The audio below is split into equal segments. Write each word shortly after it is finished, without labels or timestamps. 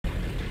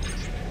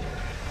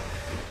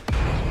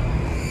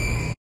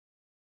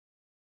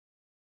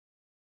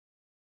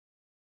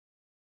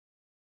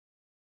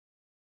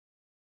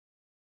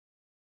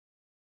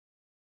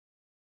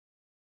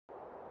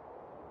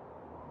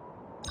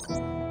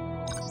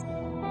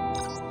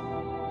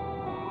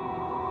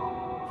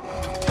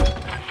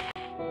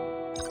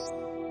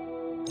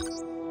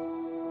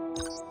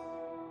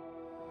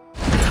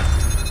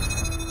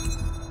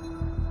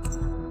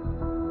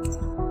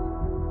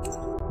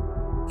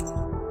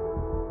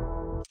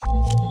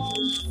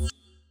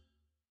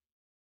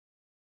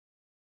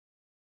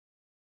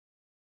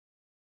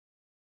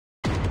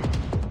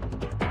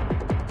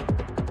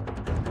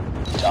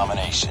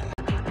domination.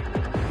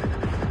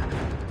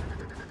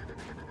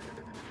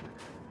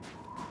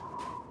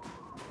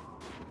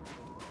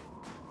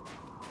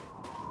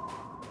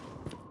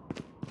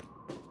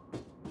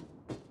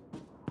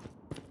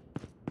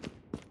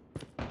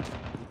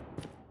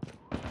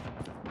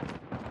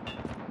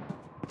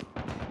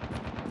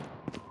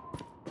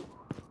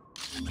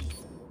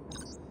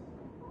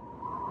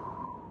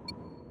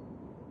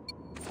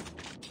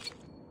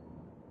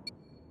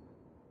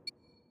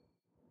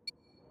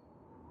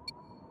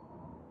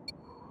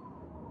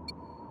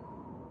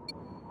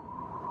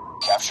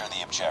 Capture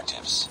the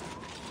objectives.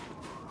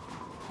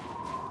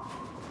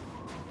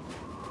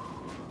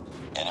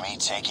 Enemy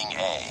taking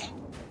A.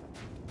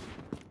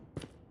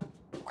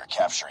 We're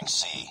capturing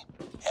C.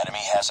 Enemy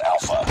has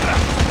Alpha.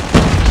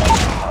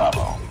 Capturing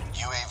Bravo.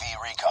 UAV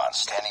recon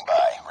standing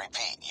by.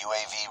 Repeat,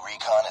 UAV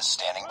recon is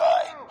standing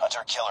by.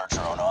 Hunter killer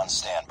drone on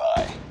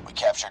standby. We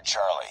captured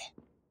Charlie.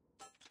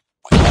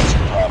 We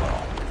captured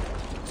Bravo.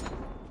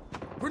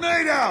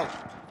 Grenade out!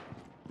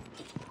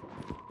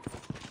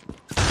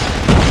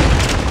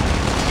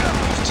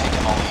 We've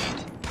taken the lead.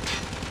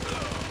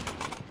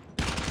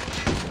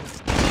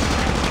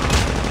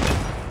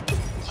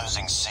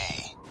 Losing C.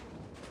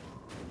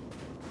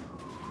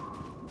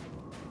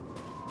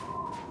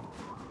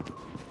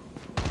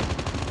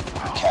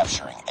 We're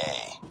capturing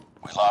A.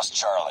 We lost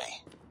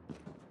Charlie.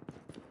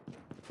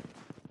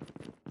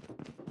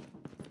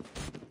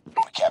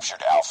 We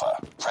captured Alpha.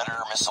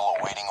 Predator missile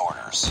awaiting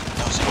orders.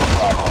 Losing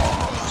Bravo.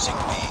 Losing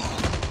B.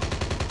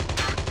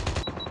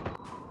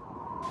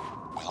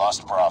 We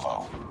lost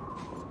Bravo.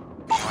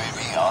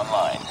 UAV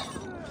online.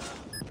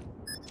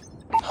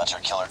 Hunter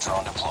killer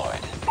drone deployed.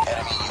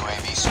 Enemy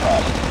UAV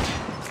spotted.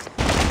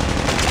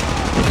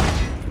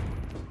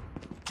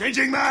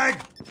 Changing mag!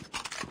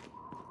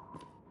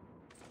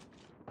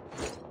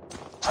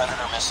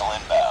 Predator missile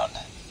inbound.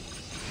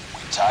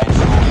 We tied for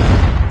the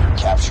lead. We're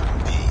capturing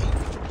B.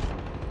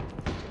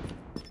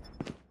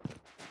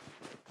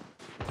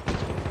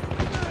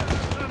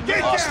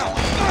 Get Lost down!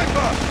 the lead.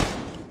 Sniper!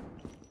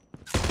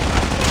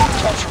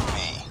 Captured B.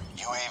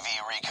 UAV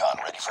recon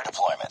ready for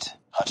deployment.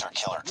 Hunter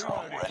killer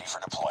drone ready for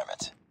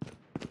deployment.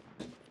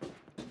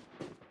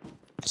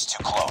 It's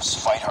too close.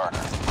 Fight harder.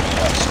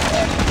 Radar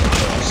spread.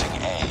 Losing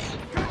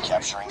A.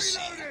 Capturing C.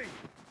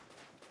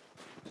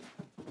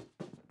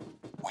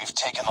 We've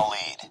taken the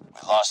lead.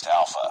 We lost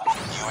Alpha.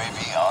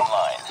 UAV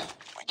online.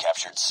 We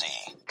captured C.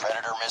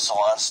 Predator missile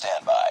on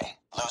standby.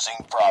 Losing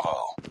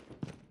Bravo.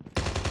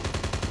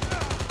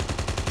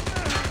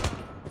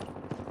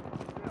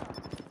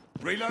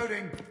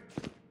 Reloading.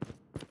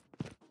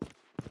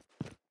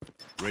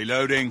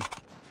 Reloading.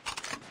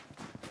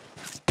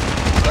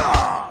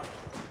 Ah!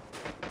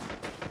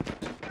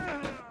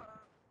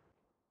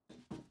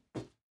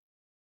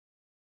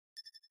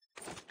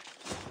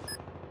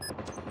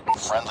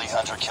 Friendly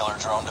hunter killer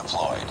drone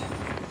deployed.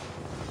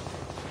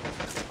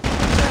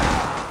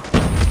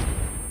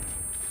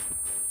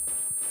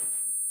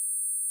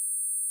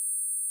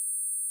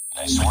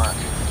 Nice work.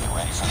 Get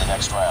ready for the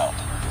next round.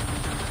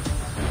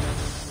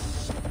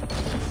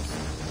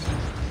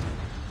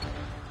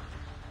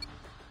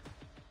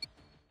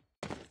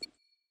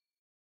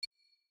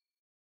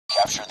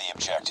 Capture the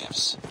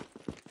objectives.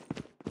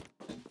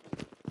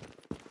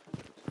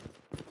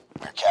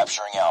 We're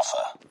capturing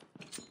Alpha.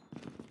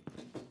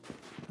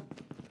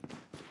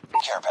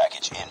 Care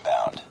package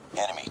inbound.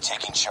 Enemy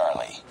taking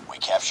Charlie. We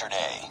captured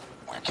A.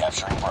 We're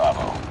capturing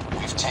Bravo.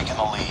 We've taken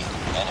the lead.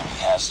 Enemy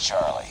has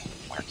Charlie.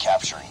 We're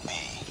capturing B.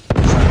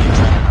 Friendly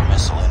Predator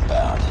missile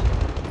inbound.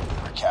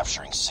 We're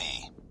capturing C.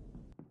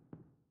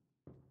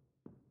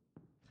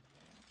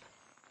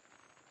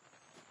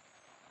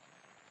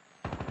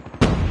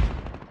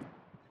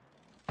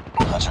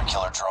 Hunter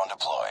killer drone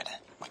deployed.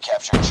 We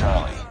captured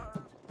Charlie.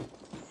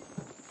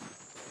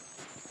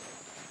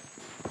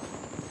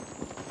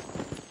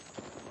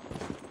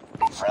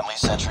 Friendly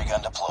sentry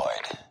gun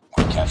deployed.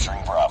 We're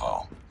capturing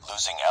Bravo.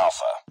 Losing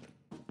Alpha.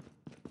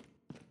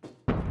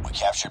 We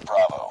captured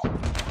Bravo.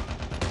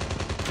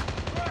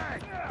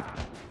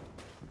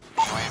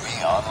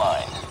 UAV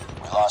online.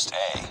 We lost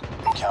A.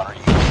 Counter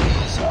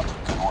UAV is up.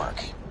 Good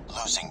work.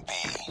 Losing B.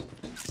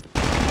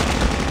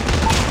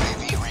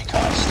 UAV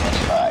recon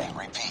standing by.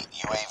 Repeat,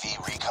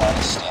 UAV recon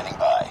is standing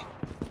by.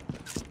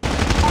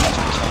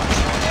 Hunter killer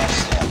drone on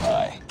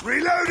standby.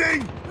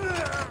 Reloading!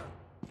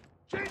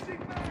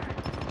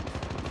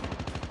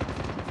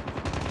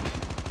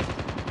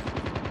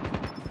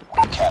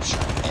 We're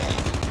capturing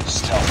A.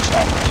 Stealth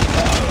chopper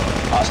inbound.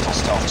 Hostile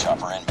stealth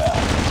chopper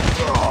inbound.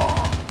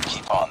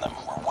 Keep on them.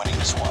 We're winning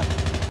this one.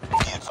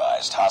 Be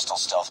advised, hostile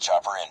stealth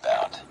chopper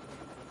inbound.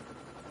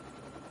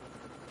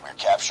 We're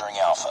capturing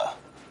Alpha.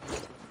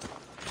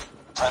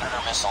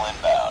 Predator missile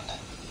inbound.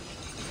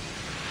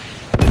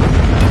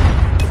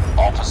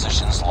 All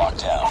positions locked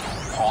down.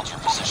 Hold your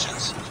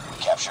positions. We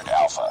captured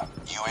Alpha.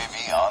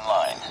 UAV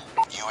online.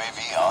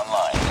 UAV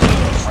online.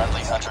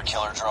 Friendly hunter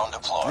killer drone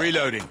deployed.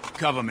 Reloading.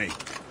 Cover me.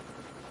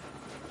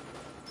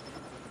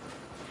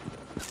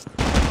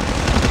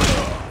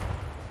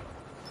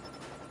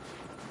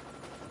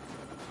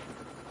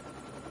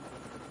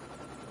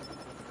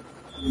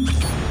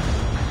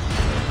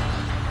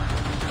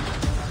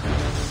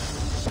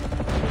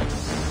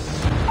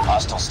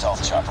 Hostile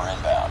stealth chopper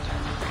inbound.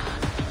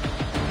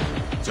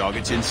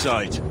 Target's in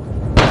sight.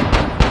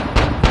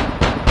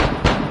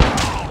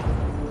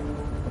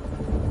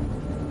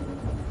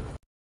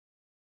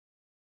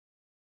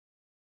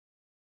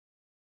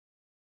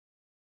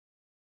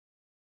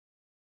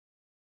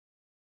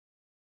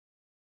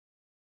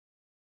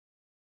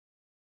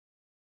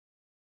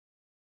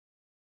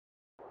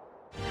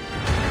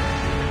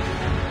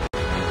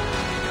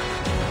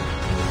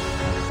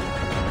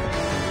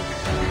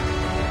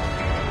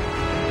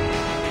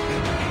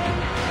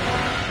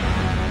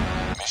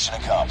 Mission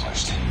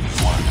accomplished.